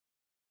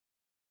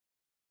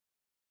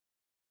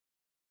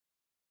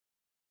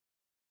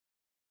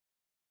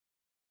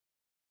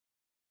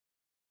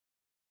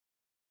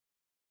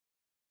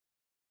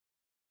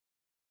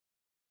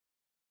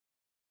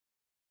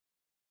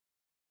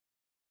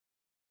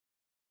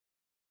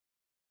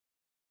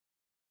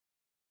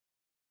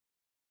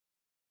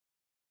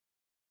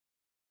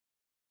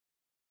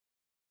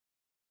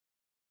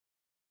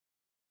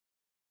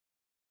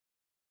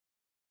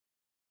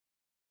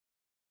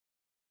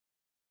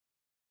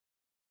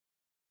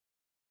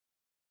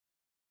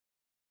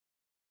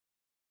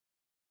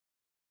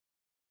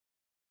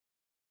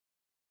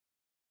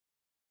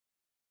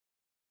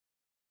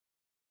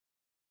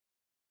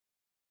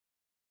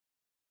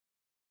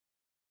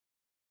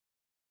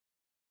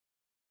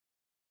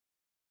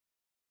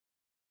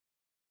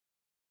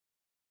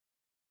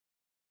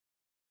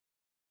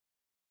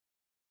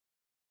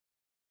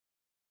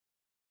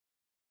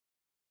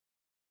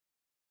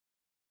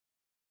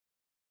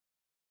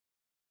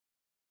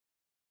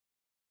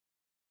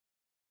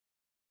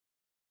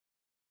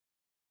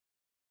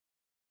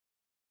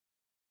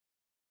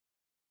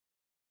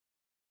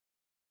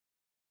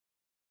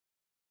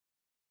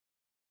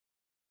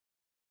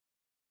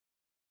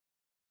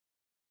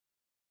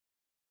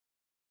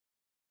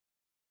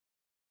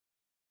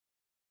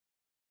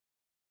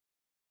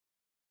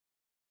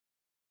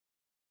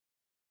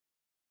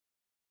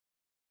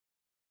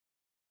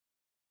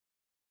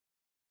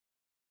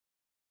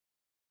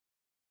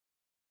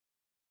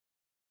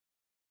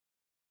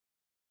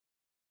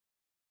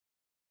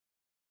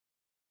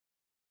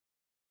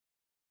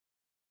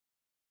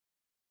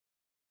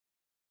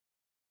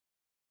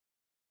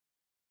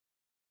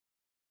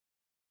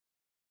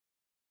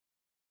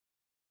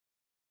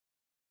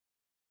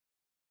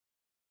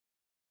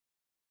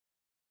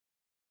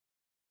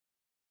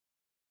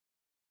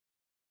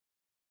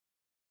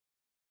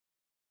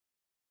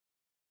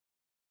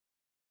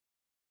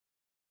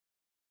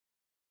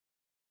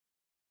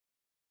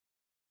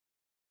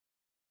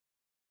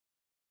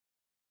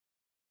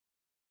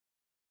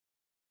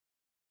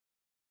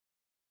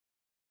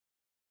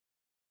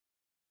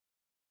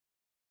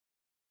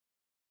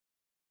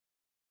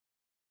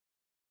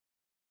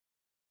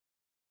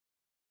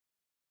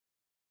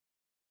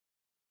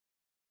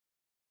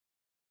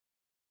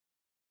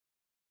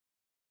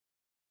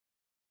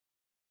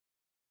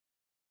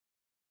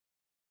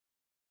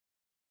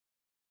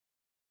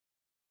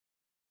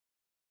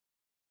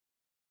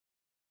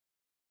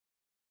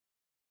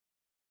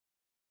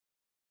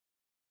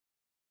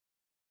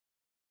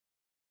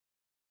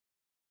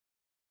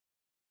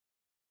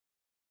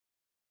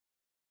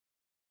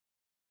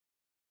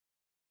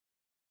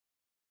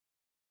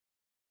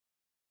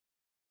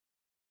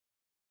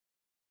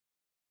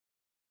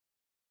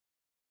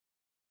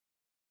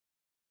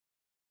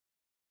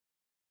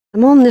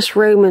I'm on this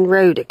Roman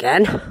road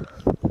again.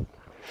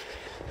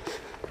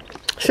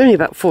 It's only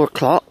about 4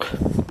 o'clock.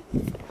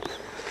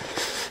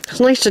 It's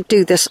nice to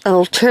do this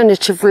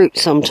alternative route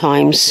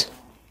sometimes.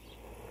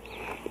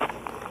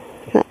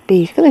 That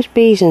bee, look at those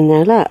bees in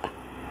there, look.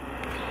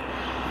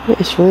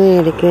 It's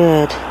really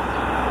good.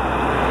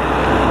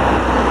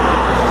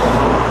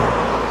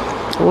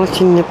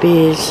 Watching the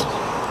bees.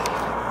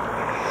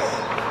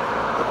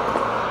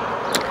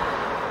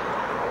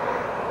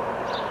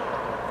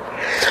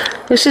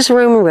 This is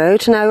Roman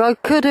Road. Now I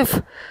could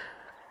have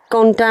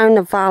gone down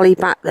the valley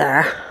back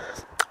there,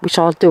 which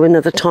I'll do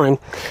another time.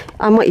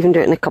 I might even do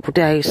it in a couple of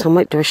days. I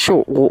might do a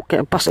short walk,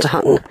 get a bus to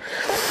Hutton,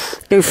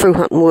 go through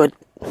Hutton Wood,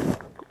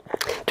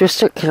 do a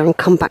circular and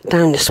come back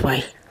down this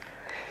way.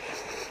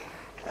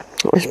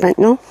 What was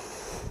Bentnall?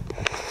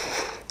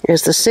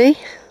 Here's the sea,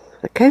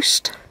 the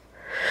coast.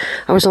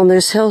 I was on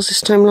those hills this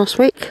time last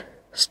week,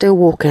 still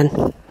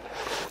walking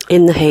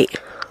in the heat.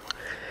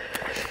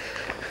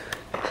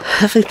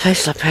 Lovely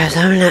place up here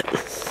though, isn't it?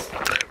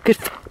 Good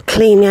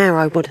clean air,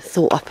 I would have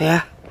thought, up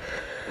here.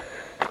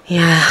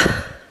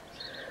 Yeah,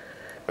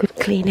 good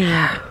clean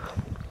air.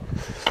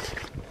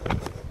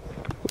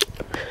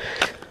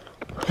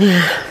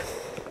 Yeah.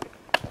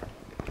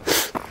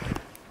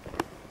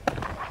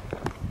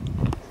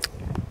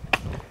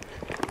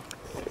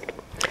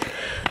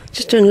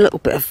 Just doing a little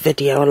bit of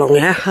video along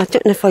here. I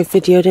don't know if I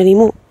videoed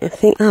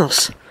anything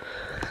else.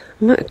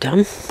 I might have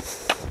done.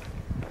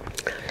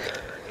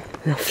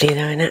 Lovely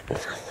though, innit?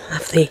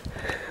 Lovely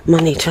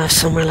money to have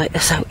somewhere like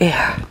this out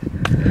here.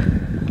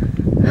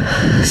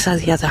 That's how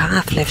the other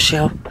half lives,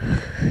 Jill.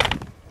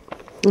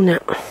 No,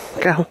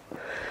 girl.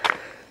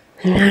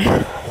 You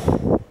know.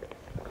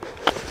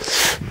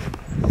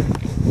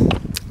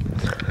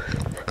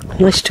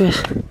 Nice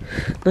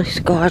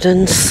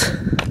gardens.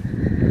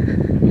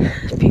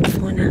 It's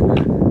beautiful, isn't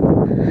it?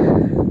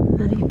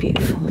 Very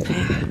beautiful up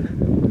here.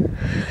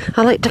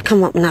 I like to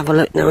come up and have a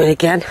look now and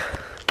again.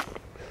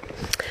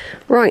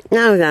 Right,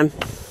 now then.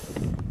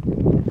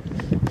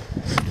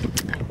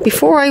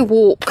 Before I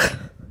walk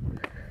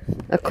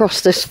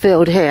across this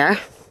field here,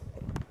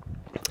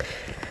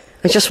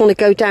 I just want to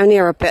go down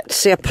here a bit to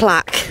see a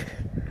plaque.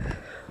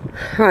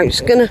 Right,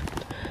 just going to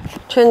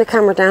turn the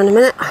camera down a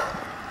minute.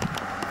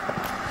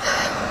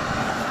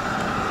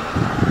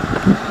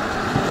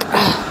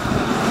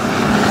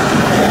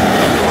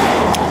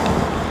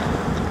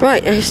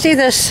 Right, you see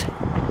this?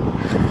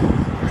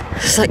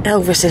 It's like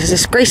Elvis's,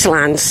 this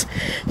Gracelands.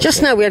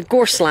 Just now we had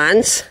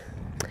Gorselands.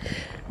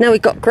 Now we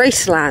got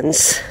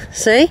Gracelands.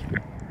 See?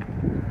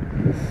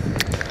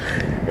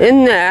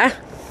 In there.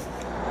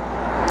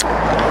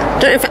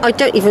 I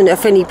don't even know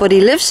if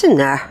anybody lives in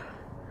there.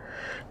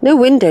 No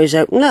windows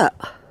open, look.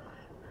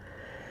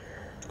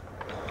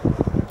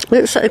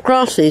 Looks like the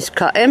grass needs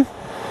cutting.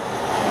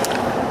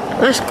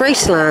 That's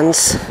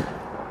Gracelands.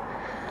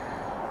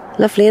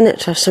 Lovely, isn't it,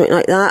 to have something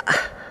like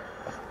that?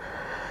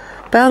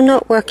 Bell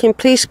not working,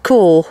 please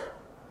call.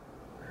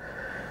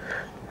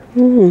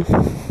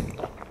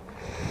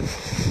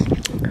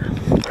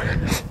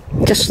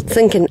 Just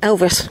thinking,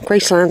 Elvis,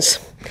 Gracelands.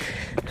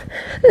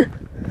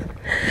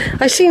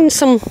 I seen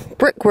some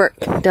brickwork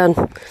done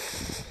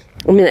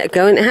a minute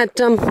ago, and it had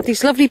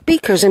these lovely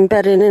beakers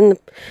embedded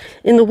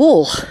in the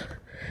wall.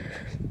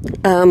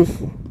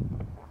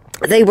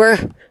 They were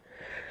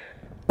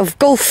of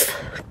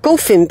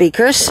golfing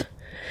beakers.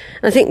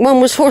 I think one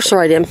was horse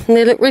riding, and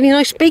they looked really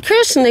nice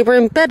beakers, and they were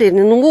embedded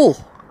in the wall.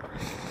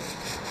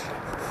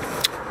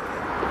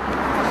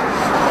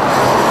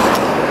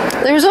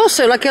 There was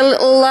also like a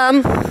little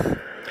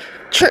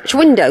church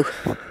window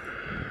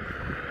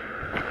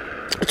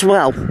as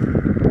well.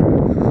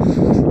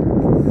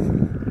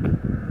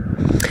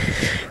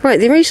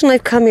 Right, the reason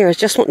I've come here is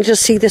just wanting to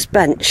see this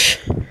bench,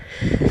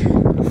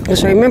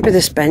 because I remember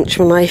this bench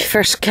when I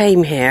first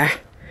came here,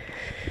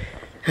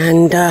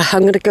 and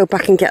I'm going to go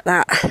back and get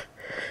that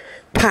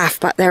path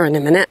back there in a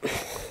minute.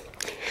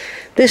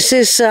 This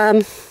is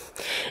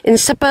in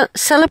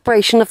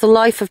celebration of the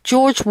life of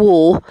George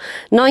Wall,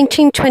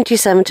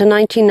 1927 to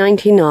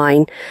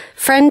 1999,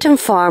 friend and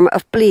farmer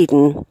of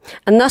Bleadon,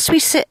 and thus we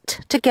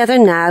sit together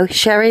now,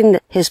 sharing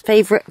his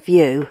favourite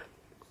view.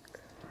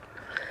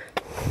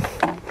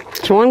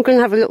 So I'm going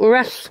to have a little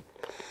rest,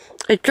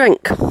 a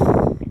drink.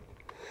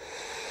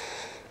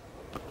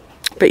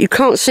 But you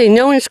can't see,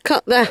 no one's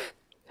cut the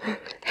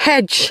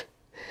hedge,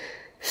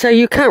 so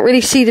you can't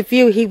really see the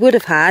view he would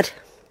have had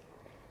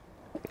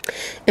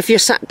if you're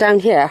sat down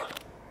here.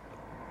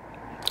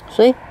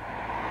 See?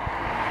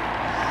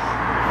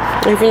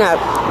 Moving out.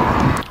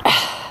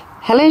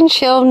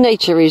 Hellenge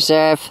Nature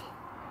Reserve.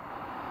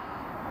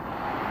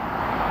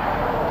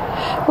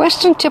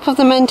 Western tip of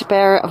the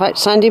Mentebear of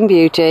outstanding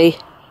beauty.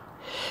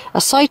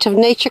 A site of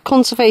nature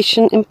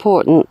conservation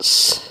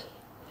importance.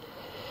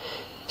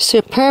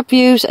 Superb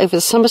views over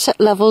the Somerset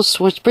levels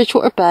towards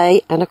Bridgewater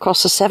Bay and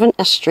across the Severn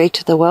Estuary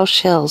to the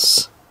Welsh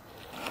Hills.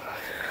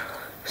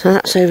 So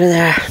that's over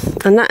there.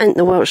 And that ain't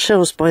the Welsh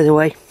Hills, by the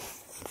way.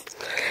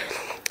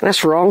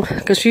 That's wrong,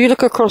 because if you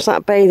look across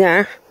that bay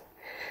there,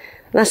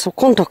 that's the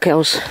Quantock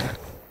Hills.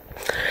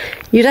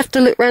 You'd have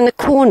to look round the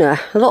corner.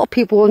 A lot of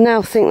people will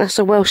now think that's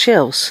the Welsh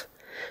Hills.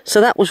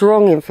 So that was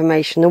wrong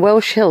information. The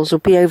Welsh Hills will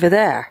be over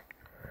there.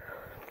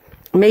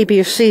 Maybe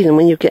you'll see them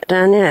when you get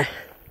down there.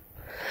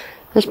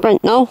 There's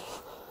Brentnall.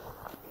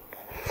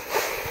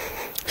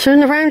 So in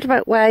the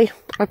roundabout way,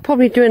 I'd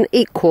probably do an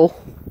equal.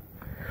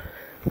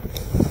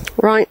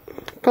 Right,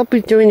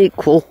 probably do an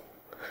equal.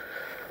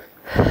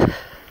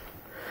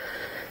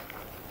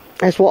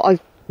 As what I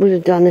would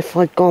have done if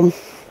I'd gone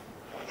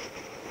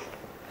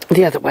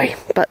the other way.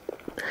 But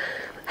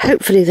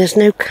hopefully there's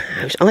no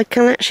cows. I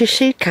can actually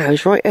see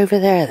cows right over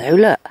there though,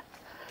 look.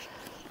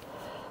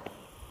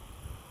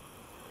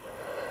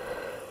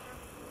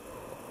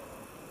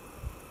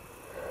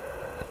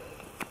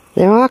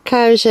 There are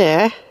cows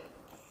there.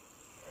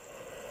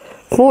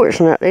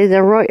 Fortunately,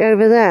 they're right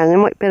over there, and they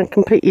might be in a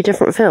completely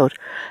different field.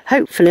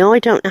 Hopefully, I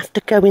don't have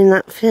to go in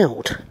that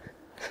field.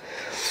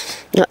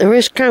 Look, there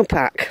is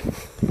cowpack.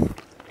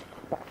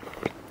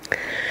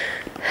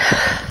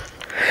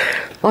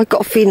 I've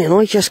got a feeling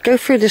I just go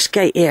through this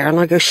gate here, and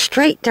I go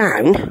straight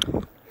down,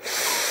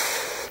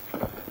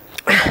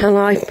 and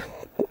I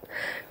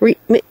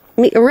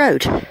meet a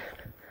road.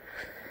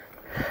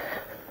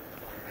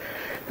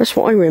 That's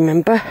what I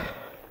remember.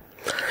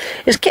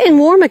 It's getting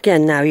warm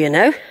again now, you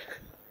know.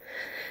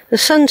 The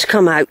sun's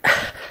come out.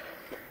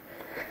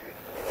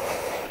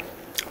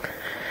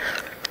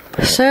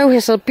 So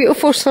it's a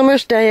beautiful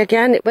summer's day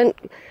again. It went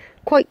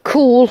quite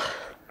cool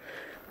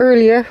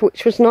earlier,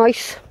 which was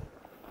nice.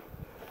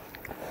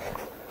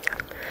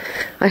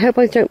 I hope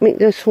I don't meet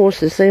those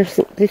horses. They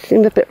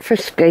seem a bit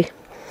frisky.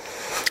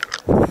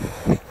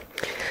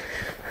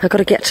 I've got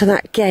to get to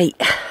that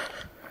gate.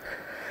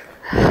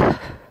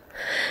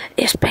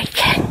 It's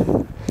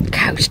baking.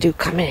 Cows do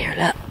come in here,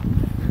 look.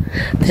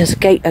 There's a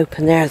gate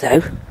open there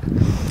though.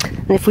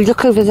 And if we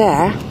look over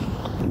there,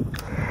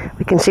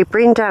 we can see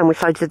Bleadon,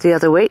 which I did the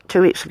other week,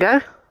 2 weeks ago.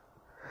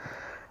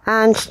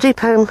 And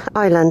Steephome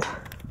Island.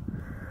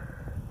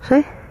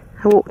 See?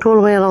 I walked all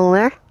the way along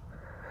there.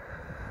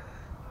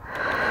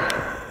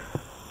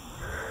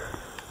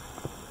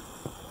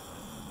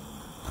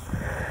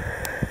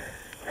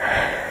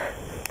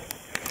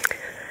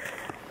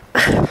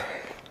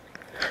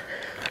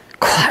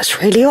 God,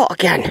 it's really hot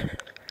again.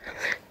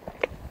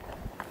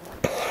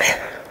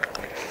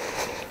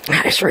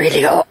 That is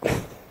really hot.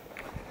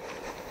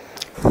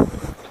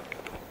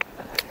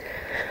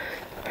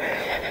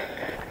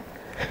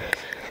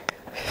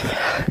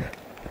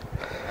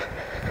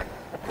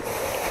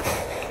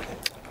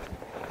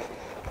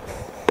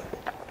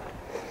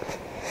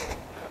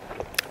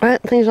 Well,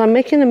 things I'm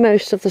making the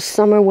most of the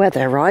summer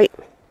weather, right?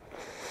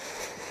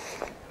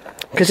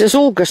 Because it's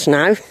August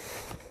now.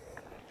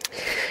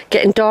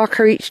 Getting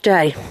darker each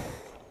day.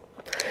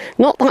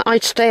 Not that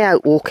I'd stay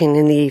out walking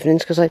in the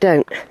evenings, because I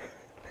don't.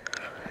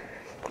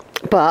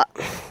 But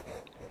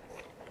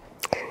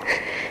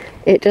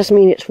it does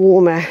mean it's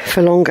warmer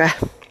for longer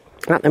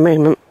at the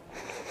moment.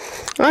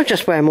 I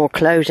just wear more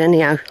clothes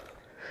anyhow.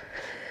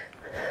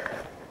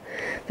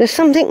 There's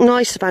something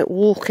nice about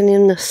walking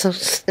in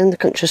the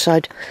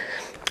countryside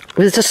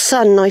with the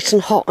sun nice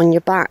and hot on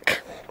your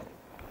back.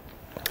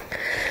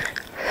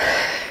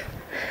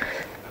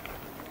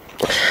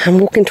 I'm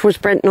walking towards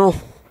Brentnall.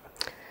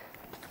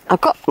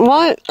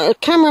 My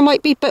camera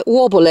might be a bit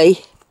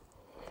wobbly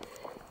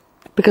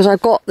because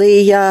I've got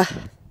the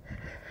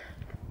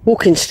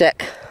walking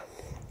stick.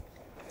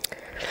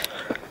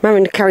 I'm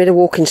having to carry the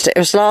walking stick. It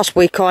was last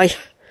week I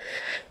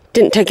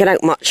didn't take it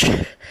out much.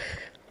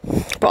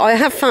 But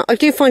I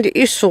do find it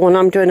useful when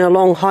I'm doing a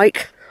long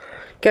hike,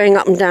 going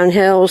up and down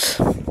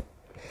hills.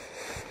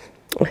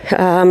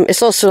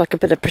 It's also like a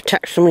bit of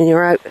protection when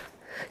you're out.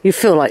 You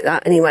feel like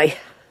that anyway.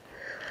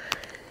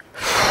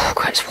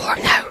 God, it's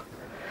warm now.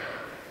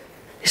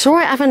 It's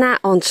alright having that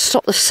on to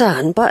stop the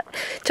sun, but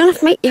you don't have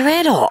to make your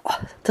head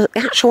hot. The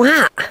actual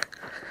hat.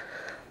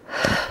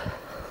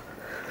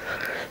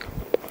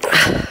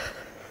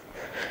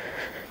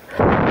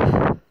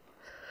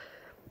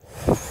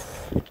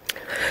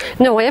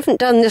 No, I haven't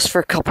done this for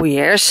a couple of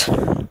years.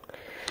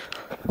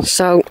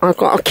 So I've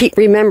got to keep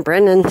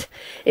remembering, and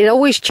it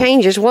always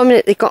changes. 1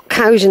 minute they got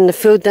cows in the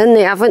field, then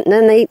they haven't,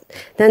 and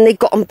then they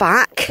got them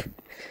back.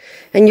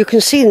 And you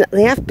can see that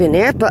they have been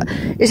here, but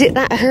is it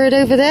that herd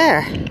over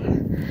there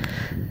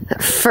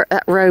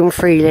that roam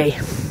freely?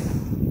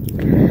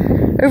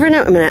 Over and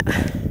out a minute.